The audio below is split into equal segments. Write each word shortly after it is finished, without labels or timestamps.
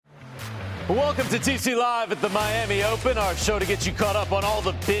Welcome to TC Live at the Miami Open, our show to get you caught up on all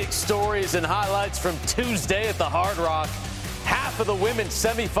the big stories and highlights from Tuesday at the Hard Rock. Half of the women's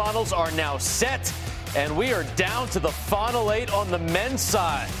semifinals are now set, and we are down to the final 8 on the men's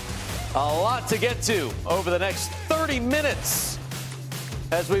side. A lot to get to over the next 30 minutes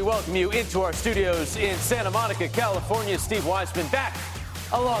as we welcome you into our studios in Santa Monica, California. Steve Weissman back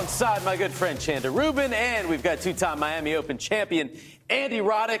alongside my good friend Chanda Rubin, and we've got two-time Miami Open champion Andy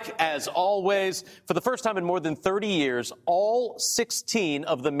Roddick, as always. For the first time in more than 30 years, all 16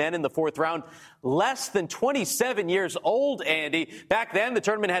 of the men in the fourth round less than 27 years old, Andy. Back then, the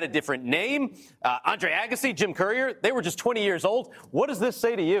tournament had a different name. Andre Agassi, Jim Courier, they were just 20 years old. What does this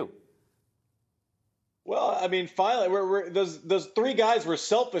say to you? Well, I mean, finally, those three guys were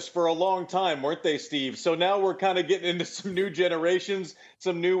selfish for a long time, weren't they, Steve? So now we're kind of getting into some new generations,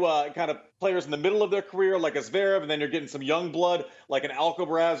 some new kind of players in the middle of their career, like a Zverev, and then you're getting some young blood, like an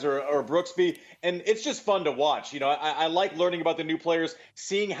Alcaraz or Brooksby. And it's just fun to watch. You know, I like learning about the new players,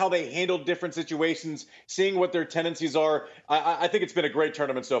 seeing how they handle different situations, seeing what their tendencies are. I think it's been a great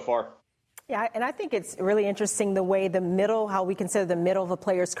tournament so far. Yeah, and I think it's really interesting the way how we consider the middle of a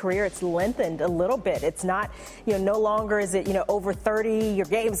player's career, it's lengthened a little bit. It's not, no longer is it, over 30, your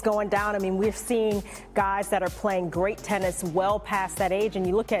game's going down. I mean, we're seeing guys that are playing great tennis well past that age. And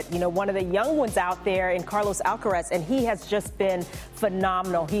you look at, one of the young ones out there in Carlos Alcaraz, and he has just been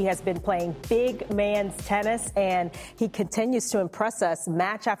phenomenal. He has been playing big man's tennis, and he continues to impress us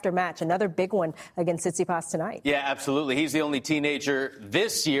match after match. Another big one against Tsitsipas tonight. Yeah, absolutely. He's the only teenager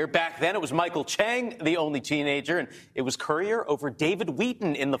this year. Back then, it was Michael Chang, the only teenager, and it was Courier over David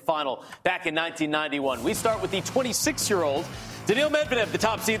Wheaton in the final back in 1991. We start with the 26-year-old Daniil Medvedev, the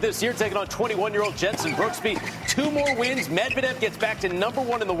top seed this year, taking on 21-year-old Jenson Brooksby. 2 more wins. Medvedev gets back to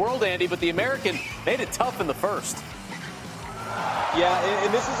 #1 in the world, Andy, but the American made it tough in the first. Yeah,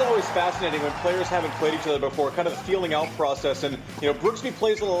 and this is always fascinating when players haven't played each other before, kind of the feeling out process. And, Brooksby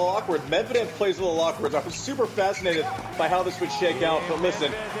plays a little awkward. Medvedev plays a little awkward. I was super fascinated by how this would shake out. But listen,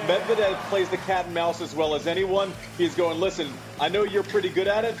 Medvedev plays the cat and mouse as well as anyone. He's going, listen, I know you're pretty good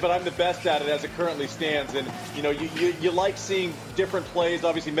at it, but I'm the best at it as it currently stands. And, you like seeing different plays.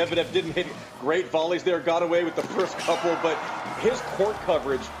 Obviously, Medvedev didn't hit great volleys there, got away with the first couple. But his court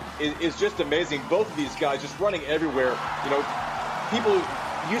coverage is just amazing. Both of these guys just running everywhere. People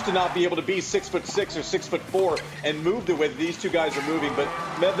who used to not be able to be 6'6" or 6'4" and move the way that these two guys are moving. But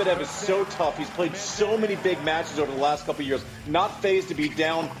Medvedev is so tough. He's played so many big matches over the last couple of years. Not phased to be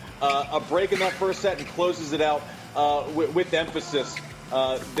down a break in that first set and closes it out with emphasis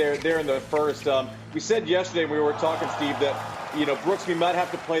there in the first. We said yesterday when we were talking, Steve, that Brooksby might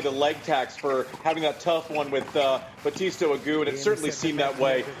have to play the leg tax for having that tough one with Bautista Agut, and it certainly seemed that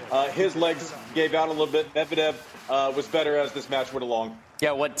way. His legs gave out a little bit. Medvedev was better as this match went along.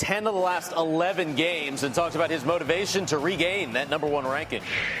 Yeah, won 10 of the last 11 games and talked about his motivation to regain that #1 ranking.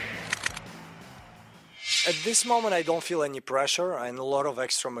 At this moment, I don't feel any pressure and a lot of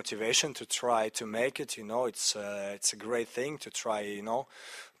extra motivation to try to make it. It's a great thing to try,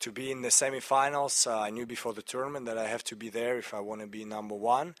 to be in the semifinals. I knew before the tournament that I have to be there if I want to be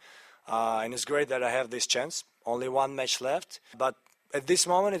 #1. And it's great that I have this chance. Only one match left. But at this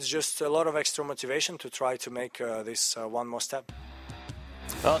moment, it's just a lot of extra motivation to try to make this one more step.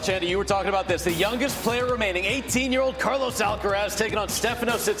 Well, Chanda, you were talking about this. The youngest player remaining, 18-year-old Carlos Alcaraz, taking on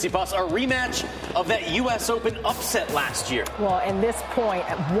Stefanos Tsitsipas, a rematch of that U.S. Open upset last year. Well, and this point,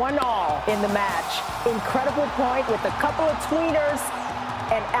 1-1 in the match. Incredible point with a couple of tweeters.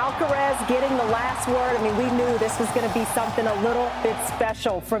 And Alcaraz getting the last word. I mean, we knew this was going to be something a little bit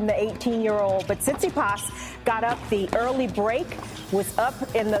special from the 18-year-old. But Tsitsipas got up the early break, was up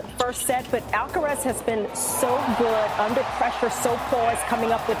in the first set. But Alcaraz has been so good, under pressure, so poised,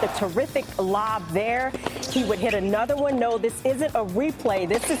 coming up with a terrific lob there. He would hit another one. No, this isn't a replay.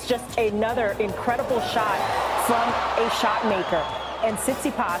 This is just another incredible shot from a shot maker. And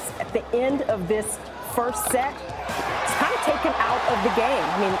Tsitsipas, at the end of this first set, is kind of taken out of the game.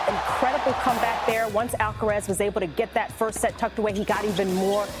 I mean, incredible comeback there. Once Alcaraz was able to get that first set tucked away, he got even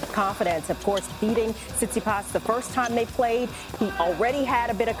more confidence. Of course, beating Tsitsipas the first time they played, he already had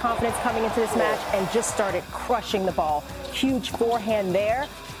a bit of confidence coming into this match and just started crushing the ball. Huge forehand there,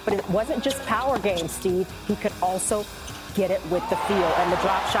 but it wasn't just power game, Steve. He could also get it with the feel, and the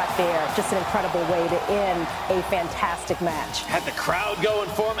drop shot there, just an incredible way to end a fantastic match. Had the crowd going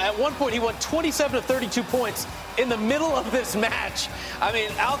for him. At one point, he won 27 of 32 points in the middle of this match. I mean,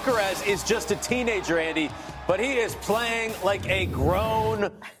 Alcaraz is just a teenager, Andy, but he is playing like a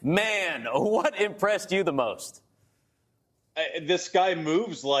grown man. What impressed you the most? This guy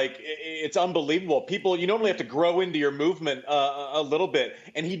moves like it's unbelievable. People, you normally have to grow into your movement a little bit,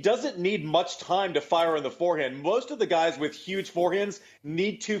 and he doesn't need much time to fire on the forehand. Most of the guys with huge forehands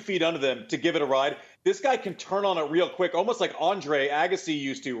need 2 feet under them to give it a ride. This guy can turn on it real quick, almost like Andre Agassi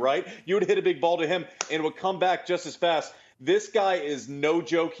used to, right? You would hit a big ball to him, and it would come back just as fast. This guy is no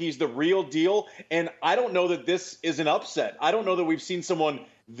joke. He's the real deal, and I don't know that this is an upset. I don't know that we've seen someone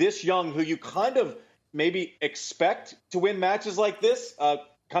this young who you kind of maybe expect to win matches like this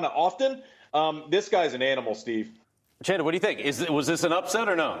kind of often. This guy's an animal, Steve. Shayna, what do you think? Was this an upset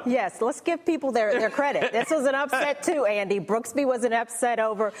or no? Yes, let's give people their credit. This was an upset too, Andy. Brooksby was an upset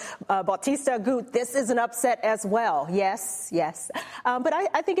over Bautista Agut. This is an upset as well. Yes. But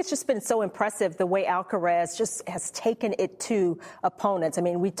I think it's just been so impressive the way Alcaraz just has taken it to opponents. I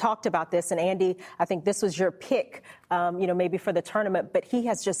mean, we talked about this, and Andy, I think this was your pick, maybe for the tournament, but he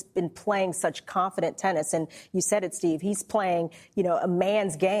has just been playing such confident tennis. And you said it, Steve, he's playing, a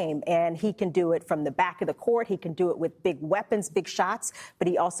man's game, and he can do it from the back of the court. He can do it with big weapons, big shots, but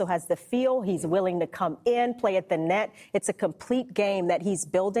he also has the feel. He's willing to come in, play at the net. It's a complete game that he's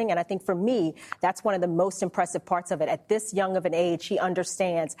building. And I think for me, that's one of the most impressive parts of it. At this young of an age, he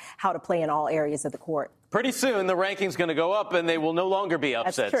understands how to play in all areas of the court. Pretty soon, the ranking's going to go up, and they will no longer be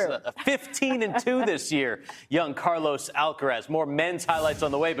upsets. 15-2 this year, young Carlos Alcaraz. More men's highlights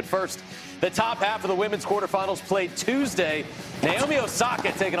on the way, but first, the top half of the women's quarterfinals played Tuesday. Naomi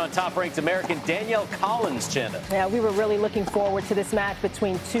Osaka taking on top-ranked American Danielle Collins, Chanda. Yeah, we were really looking forward to this match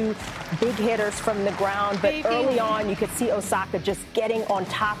between two big hitters from the ground, but early on, you could see Osaka just getting on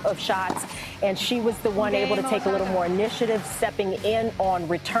top of shots, and she was the one able to take a little more initiative, stepping in on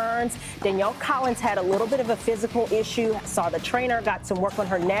returns. Danielle Collins had a little bit of a physical issue, saw the trainer, got some work on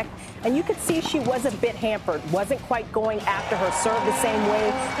her neck, and you could see she was a bit hampered, wasn't quite going after her serve the same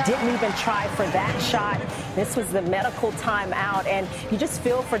way, didn't even try for that shot. This was the medical timeout, and you just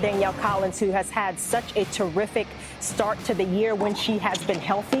feel for Danielle Collins, who has had such a terrific start to the year when she has been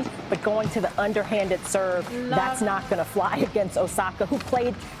healthy, but going to the underhanded serve, that's not going to fly against Osaka, who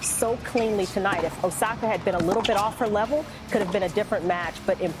played so cleanly tonight. If Osaka had been a little bit off her level, could have been a different match,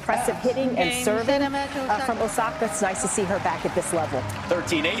 but impressive hitting and serving from Osaka. It's nice to see her back at this level.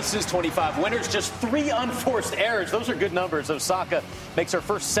 13 aces, 25 winners, just 3 unforced errors. Those are good numbers. Osaka makes her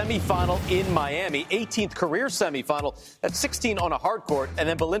first semifinal in Miami, 18th career semifinal. That's 16 on a hard court. And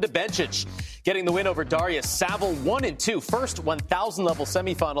then Belinda Bencic getting the win over Daria Saville, 1-2. First 1,000 level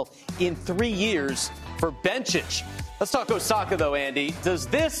semifinal in 3 years for Bencic. Let's talk Osaka, though, Andy. Does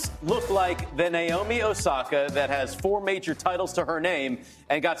this look like the Naomi Osaka that has 4 major titles to her name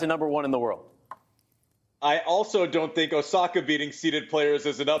and got to number 1 in the world? I also don't think Osaka beating seeded players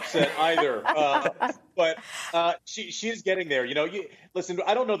is an upset either. But she's getting there. Listen,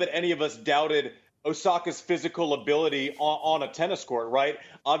 I don't know that any of us doubted Osaka's physical ability on a tennis court, right?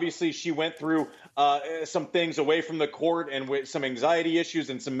 Obviously, she went through some things away from the court and with some anxiety issues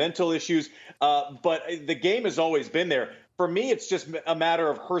and some mental issues. But the game has always been there. For me, it's just a matter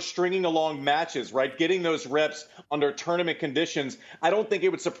of her stringing along matches, right? Getting those reps under tournament conditions. I don't think it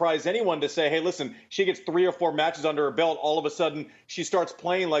would surprise anyone to say, hey, listen, she gets 3 or 4 matches under her belt. All of a sudden, she starts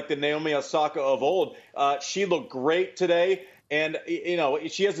playing like the Naomi Osaka of old. She looked great today. And,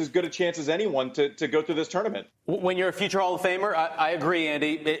 she has as good a chance as anyone to go through this tournament. When you're a future Hall of Famer, I agree,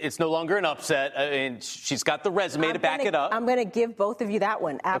 Andy. It's no longer an upset. And she's got the resume to back it up. I'm going to give both of you that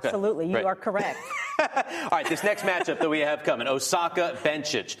one. Absolutely. Okay, you are correct. All right, this next matchup that we have coming, Osaka,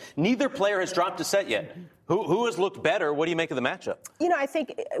 Bencic. Neither player has dropped a set yet. Who has looked better? What do you make of the matchup? I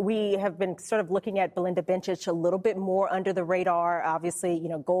think we have been sort of looking at Belinda Bencic a little bit more under the radar. Obviously,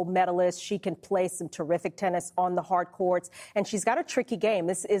 gold medalist. She can play some terrific tennis on the hard courts, and she's got a tricky game.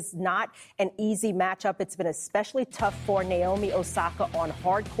 This is not an easy matchup. It's been especially tough for Naomi Osaka on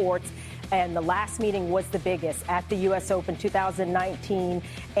hard courts. And the last meeting was the biggest at the U.S. Open 2019.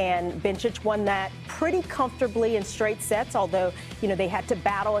 And Bencic won that pretty comfortably in straight sets, although, they had to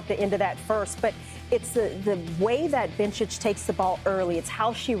battle at the end of that first. But it's the way that Bencic takes the ball early. It's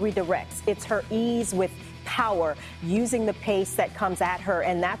how she redirects. It's her ease with power, using the pace that comes at her.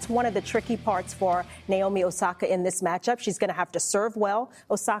 And that's one of the tricky parts for Naomi Osaka in this matchup. She's going to have to serve well,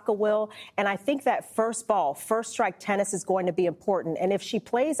 Osaka will. And I think that first strike tennis is going to be important. And if she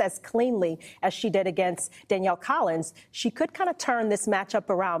plays as cleanly as she did against Danielle Collins, she could kind of turn this matchup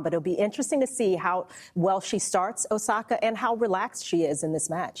around. But it'll be interesting to see how well she starts, Osaka, and how relaxed she is in this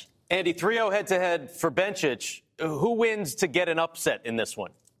match. Andy, 3-0 head-to-head for Bencic. Who wins to get an upset in this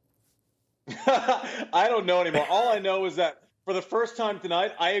one? I don't know anymore. All I know is that For the first time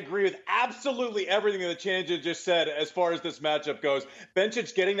tonight, I agree with absolutely everything that the challenger just said as far as this matchup goes.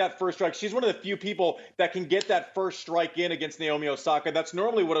 Bencic getting that first strike. She's one of the few people that can get that first strike in against Naomi Osaka. That's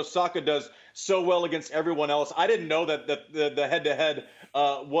normally what Osaka does so well against everyone else. I didn't know that the head-to-head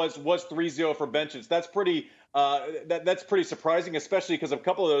was 3-0 for Bencic. That's pretty that's pretty surprising, especially because a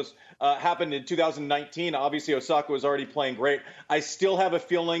couple of those happened in 2019. Obviously, Osaka was already playing great. I still have a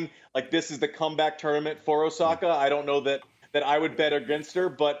feeling like this is the comeback tournament for Osaka. I don't know that I would bet against her,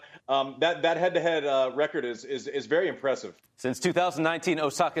 but that head-to-head record is very impressive. Since 2019,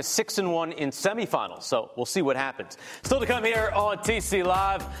 Osaka's 6-1 in semifinals, so we'll see what happens. Still to come here on TC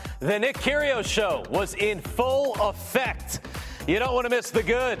Live, the Nick Kyrgios show was in full effect. You don't want to miss the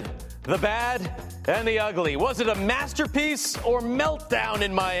good, the bad, and the ugly. Was it a masterpiece or meltdown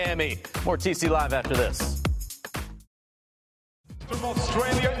in Miami? More TC Live after this. From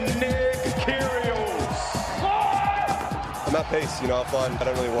Australia, Nick Kyrgios. I'm at pace, have fun. I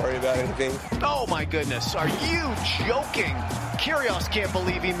don't really worry about anything. Oh my goodness, are you joking? Kyrgios can't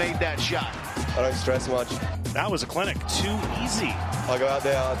believe he made that shot. I don't stress much. That was a clinic, too easy. I go out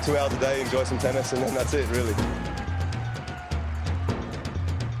there 2 hours a day, enjoy some tennis, and then that's it, really.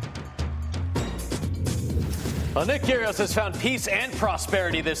 Well, Nick Kyrgios has found peace and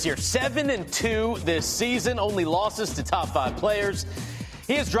prosperity this year. 7-2 this season, only losses to top 5 players.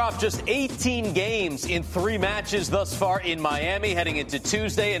 He has dropped just 18 games in 3 matches thus far in Miami heading into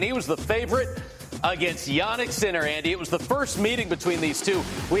Tuesday, and he was the favorite against Jannik Sinner, Andy. It was the first meeting between these two.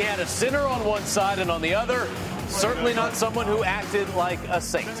 We had a Sinner on one side and on the other, certainly not someone who acted like a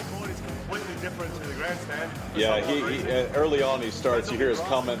saint. Yeah, he early on he starts, you hear his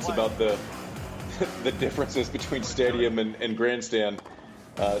comments about the differences between stadium and grandstand.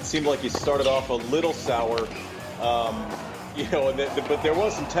 It seemed like he started off a little sour. But there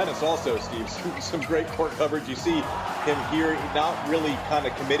was some tennis also, Steve. Some great court coverage. You see him here not really kind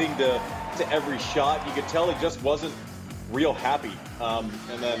of committing to every shot. You could tell he just wasn't real happy. And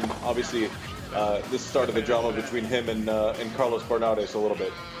then, obviously, this started the drama between him and Carlos Bernardes a little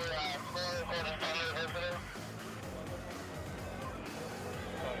bit.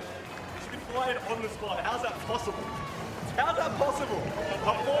 He's been fired on the spot. How's that possible? How's that possible?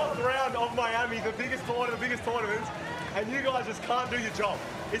 A 4th round of Miami, the biggest tournaments, and you guys just can't do your job.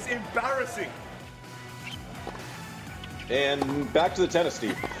 It's embarrassing. And back to the tennis,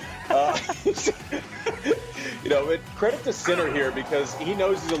 Steve. Credit to Sinner here because he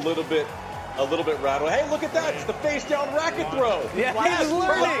knows he's a little bit rattled. Hey, look at that! It's the face down racket throw. Yeah, he's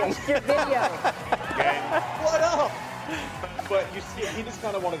learning. Your video. What up? But you see, he just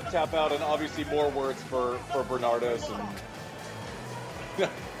kind of wanted to tap out, and obviously more words for Bernardes.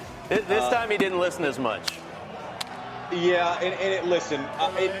 And This time he didn't listen as much. Yeah, listen,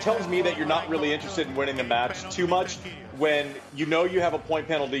 it tells me that you're not really interested in winning the match too much when you know you have a point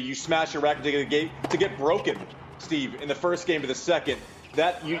penalty, you smash your racket to get broken, Steve, in the first game to the second.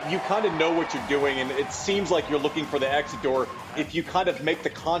 That you kind of know what you're doing, and it seems like you're looking for the exit door if you kind of make the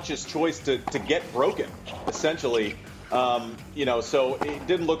conscious choice to get broken, essentially. So it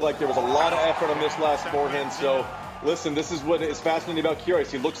didn't look like there was a lot of effort on this last forehand. So, listen, this is what is fascinating about Kyrgios.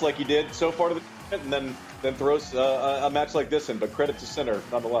 He looks like he did so far to the and then throws a match like this in. But credit to Sinner,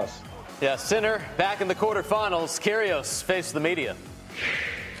 nonetheless. Yeah, Sinner back in the quarterfinals. Kyrgios faced the media.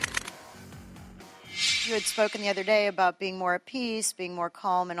 You had spoken the other day about being more at peace, being more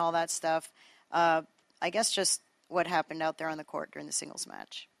calm, and all that stuff. I guess just what happened out there on the court during the singles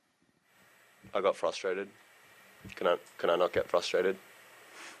match. I got frustrated. Can I not get frustrated?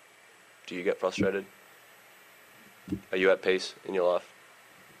 Do you get frustrated? Are you at peace in your life?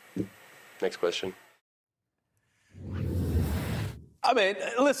 Next question. I mean,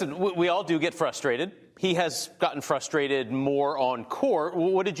 listen, we all do get frustrated. He has gotten frustrated more on court.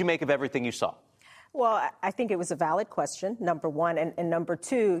 What did you make of everything you saw? Well, I think it was a valid question, number one. And number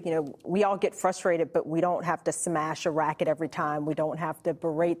two, we all get frustrated, but we don't have to smash a racket every time. We don't have to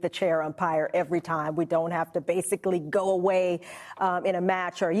berate the chair umpire every time. We don't have to basically go away in a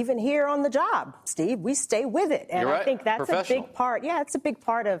match or even here on the job, Steve. We stay with it. And You're right. I think that's a big part. Yeah, it's a big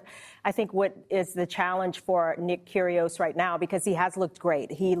part of, I think, what is the challenge for Nick Kyrgios right now, because he has looked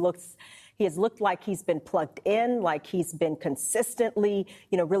great. He has looked like he's been plugged in, like he's been consistently,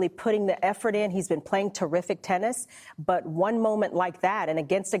 really putting the effort in. He's been playing terrific tennis. But one moment like that, and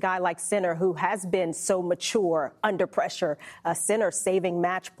against a guy like Sinner, who has been so mature under pressure, Sinner saving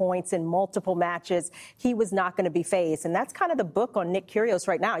match points in multiple matches, he was not going to be fazed. And that's kind of the book on Nick Kyrgios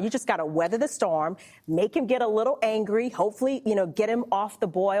right now. You just got to weather the storm, make him get a little angry, hopefully, get him off the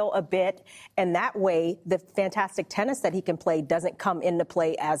boil a bit. And that way, the fantastic tennis that he can play doesn't come into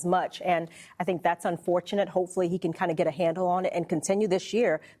play as much. And I think that's unfortunate. Hopefully he can kind of get a handle on it and continue this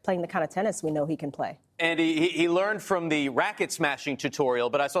year playing the kind of tennis we know he can play. Andy, he learned from the racket smashing tutorial,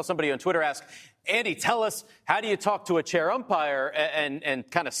 but I saw somebody on Twitter ask, Andy, tell us, how do you talk to a chair umpire and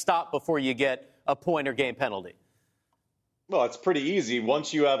kind of stop before you get a point or game penalty? Well, it's pretty easy.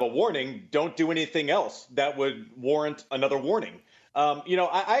 Once you have a warning, don't do anything else that would warrant another warning.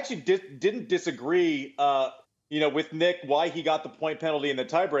 I actually didn't disagree, with Nick, why he got the point penalty in the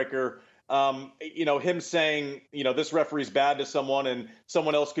tiebreaker. Him saying, this referee's bad to someone and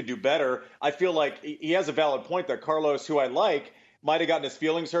someone else could do better. I feel like he has a valid point that Carlos, who I like, might have gotten his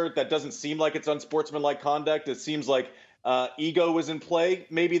feelings hurt. That doesn't seem like it's unsportsmanlike conduct. It seems like ego was in play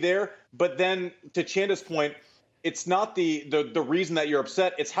maybe there. But then to Chanda's point, it's not the reason that you're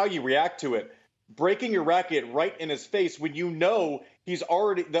upset. It's how you react to it. Breaking your racket right in his face when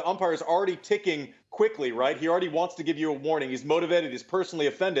the umpire is already ticking quickly, right? He already wants to give you a warning. He's motivated. He's personally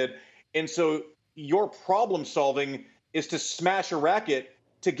offended. And so your problem solving is to smash a racket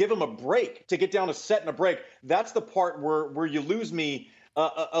to give him a break, to get down a set and a break. That's the part where you lose me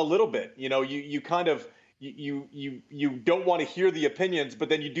a little bit. You kind of you don't want to hear the opinions, but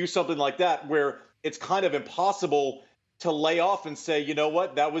then you do something like that where it's kind of impossible to lay off and say, you know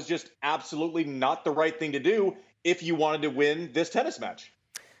what, that was just absolutely not the right thing to do if you wanted to win this tennis match.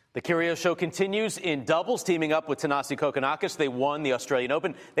 The Kyrgios show continues in doubles, teaming up with Thanasi Kokkinakis. They won the Australian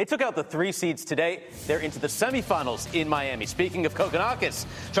Open. They took out the 3 seeds today. They're into the semifinals in Miami. Speaking of Kokkinakis,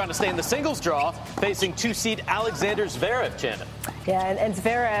 trying to stay in the singles draw, facing 2-seed Alexander Zverev, Chanda. Yeah, and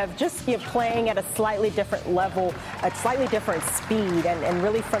Zverev just playing at a slightly different level, a slightly different speed, and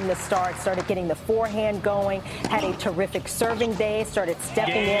really from the start started getting the forehand going, had a terrific serving day, started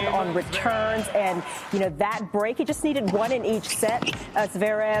stepping in on returns, and that break, he just needed one in each set,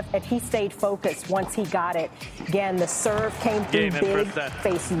 Zverev, and he stayed focused once he got it. Again, the serve came through big,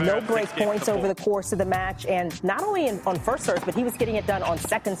 faced no break points over the course of the match, and not only on first serves, but he was getting it done on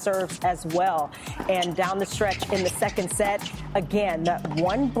second serves as well. And down the stretch in the second set, again, that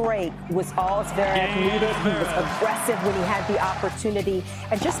one break was all Zverev needed. He was aggressive when he had the opportunity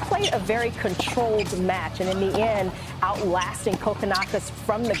and just played a very controlled match. And in the end, outlasting Kokkinakis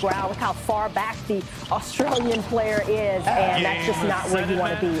from the ground. Look how far back the Australian player is, and that's just not where you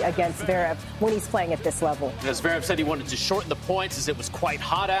want to be against Zverev when he's playing at this level. As Zverev said, he wanted to shorten the points as it was quite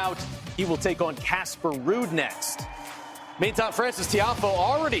hot out. He will take on Casper Ruud next. Meantime, Frances Tiafoe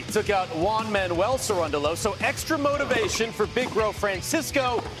already took out Juan Manuel Cerundolo, so extra motivation for Big Bro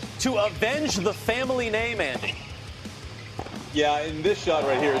Francisco to avenge the family name, Andy. Yeah, and this shot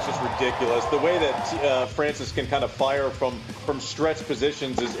right here is just ridiculous. The way that Francis can kind of fire from stretch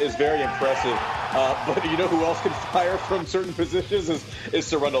positions is very impressive. But you know who else can fire from certain positions is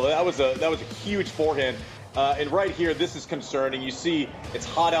Cerundolo. That was a huge forehand. And right here, this is concerning. You see it's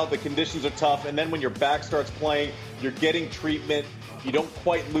hot out, the conditions are tough, and then when your back starts playing, you're getting treatment, you don't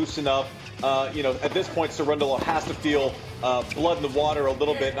quite loosen up. At this point, Cerundolo has to feel blood in the water a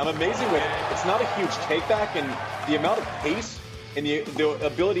little bit. And I'm amazing with it's not a huge takeback, and the amount of pace and the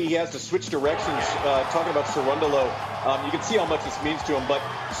ability he has to switch directions, talking about Cerundolo, you can see how much this means to him, but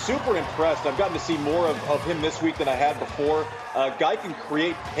super impressed. I've gotten to see more of him this week than I had before. Guy can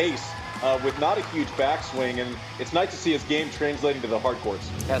create pace with not a huge backswing, and it's nice to see his game translating to the hard courts.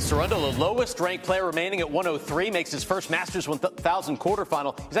 Cerundolo, lowest ranked player remaining at 103, makes his first Masters 1000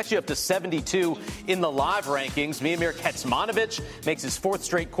 quarterfinal. He's actually up to 72 in the live rankings. Miomir Kecmanovic makes his 4th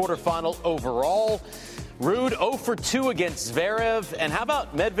straight quarterfinal overall. Ruud 0 for 2 against Zverev. And how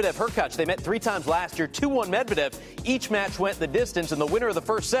about Medvedev Hurkacz? They met 3 times last year, 2-1 Medvedev. Each match went the distance, and the winner of the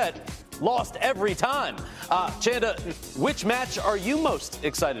first set lost every time. Chanda, which match are you most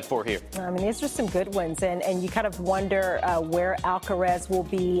excited for here? I mean, these are some good ones, and you kind of wonder where Alcaraz will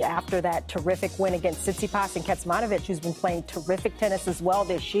be after that terrific win against Tsitsipas, and Kecmanovic, who's been playing terrific tennis as well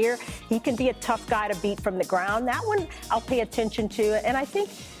this year. He can be a tough guy to beat from the ground. That one I'll pay attention to, and I think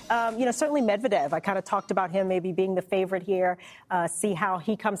certainly Medvedev. I kind of talked about him maybe being the favorite here. See how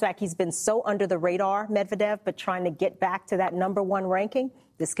he comes back. He's been so under the radar, Medvedev, but trying to get back to that #1 ranking.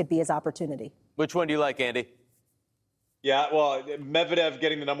 This could be his opportunity. Which one do you like, Andy? Yeah, well, Medvedev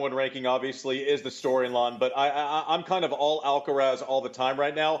getting the #1 ranking obviously is the storyline, but I'm kind of all Alcaraz all the time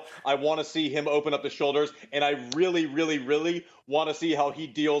right now. I want to see him open up the shoulders, and I really, really, really want to see how he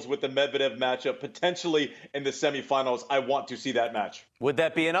deals with the Medvedev matchup, potentially in the semifinals. I want to see that match. Would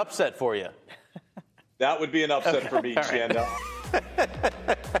that be an upset for you? That would be an upset for me, Chanda.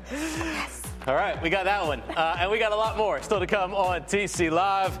 All right, we got that one. And we got a lot more still to come on TC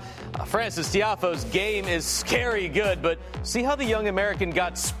Live. Frances Tiafoe's game is scary good, but see how the young American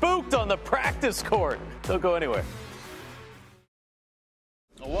got spooked on the practice court. Don't go anywhere.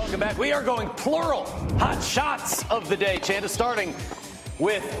 Welcome back. We are going plural hot shots of the day. Chanda, starting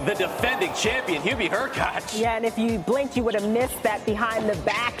with the defending champion, Hubie Hurkacz. Yeah, and if you blinked, you would have missed that behind the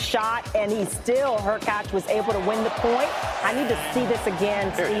back shot, and Hurkacz was able to win the point. I need to see this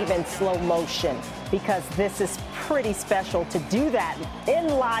again, Steve, in slow motion, because this is pretty special to do that in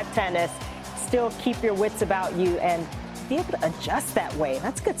live tennis, still keep your wits about you, and be able to adjust that way.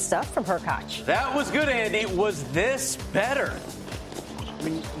 That's good stuff from Hurkacz. That was good, Andy. Was this better? I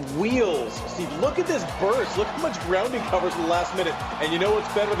mean, wheels. Steve, look at this burst. Look how much ground he covers in the last minute. And you know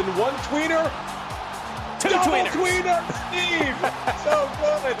what's better than one tweener? Two Double tweeners. Tweener, Steve. So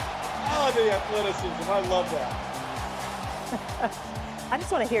good. Oh, the athleticism. I love that. I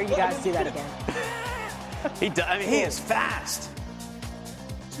just want to hear you guys do that again. He is fast.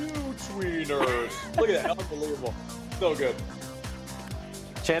 Two tweeners. Look at that. Unbelievable. So good.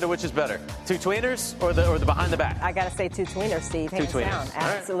 Chanda, which is better? Two tweeners or the behind the back? I got to say two tweeners, Steve. Hands tweeners. down. All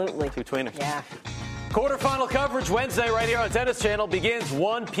right. Absolutely. Two tweeners. Yeah. Quarterfinal coverage Wednesday right here on Tennis Channel begins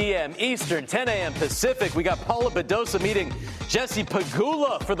 1 p.m. Eastern, 10 a.m. Pacific. We got Paula Badosa meeting Jessie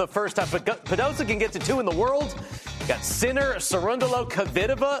Pegula for the first time. Badosa can get to 2 in the world. We got Sinner, Cerundolo,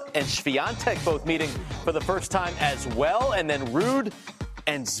 Kvitova, and Swiatek both meeting for the first time as well. And then Ruud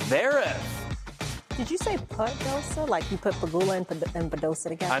and Zverev. Did you say Badosa? Like you put Pegula and Badosa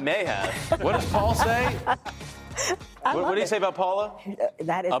together? I may have. What does Paul say? What do you say about Paula?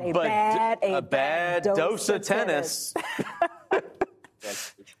 That is a bad dose of tennis.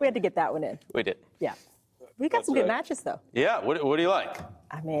 We had to get that one in. We did. Yeah. We got some good matches, though. Yeah. What do you like?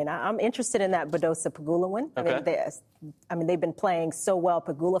 I mean, I'm interested in that Badosa-Pegula one. Okay. They've been playing so well.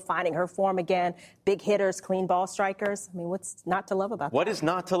 Pegula finding her form again. Big hitters, clean ball strikers. I mean, what's not to love about that? What is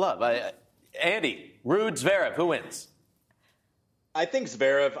not to love? Andy, Ruud, Zverev, who wins? I think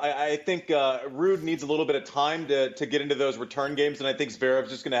Zverev. I think Ruud needs a little bit of time to get into those return games, and I think Zverev's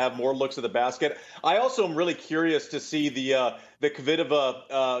just going to have more looks at the basket. I also am really curious to see the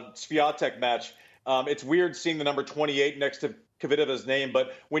Kvitova-Swiatek match. It's weird seeing the number 28 next to Kvitova's name,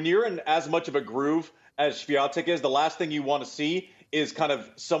 but when you're in as much of a groove as Swiatek is, the last thing you want to see is kind of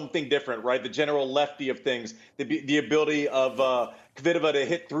something different, right? The general lefty of things, the ability of Kvitova to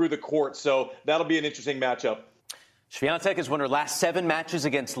hit through the court. So that'll be an interesting matchup. Swiatek has won her last 7 matches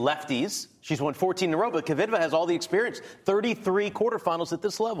against lefties. She's won 14 in a row, but Kvitova has all the experience. 33 quarterfinals at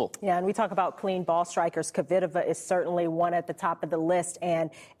this level. Yeah, and we talk about clean ball strikers. Kvitova is certainly one at the top of the list.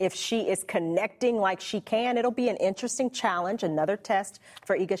 And if she is connecting like she can, it'll be an interesting challenge, another test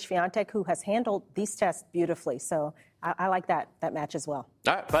for Iga Swiatek, who has handled these tests beautifully. So I like that match as well.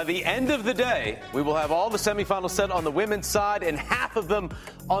 All right, by the end of the day, we will have all the semifinals set on the women's side and half of them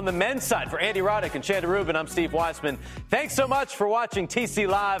on the men's side. For Andy Roddick and Chanda Rubin, I'm Steve Weissman. Thanks so much for watching TC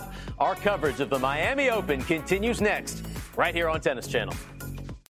Live. Our coverage of the Miami Open continues next, right here on Tennis Channel.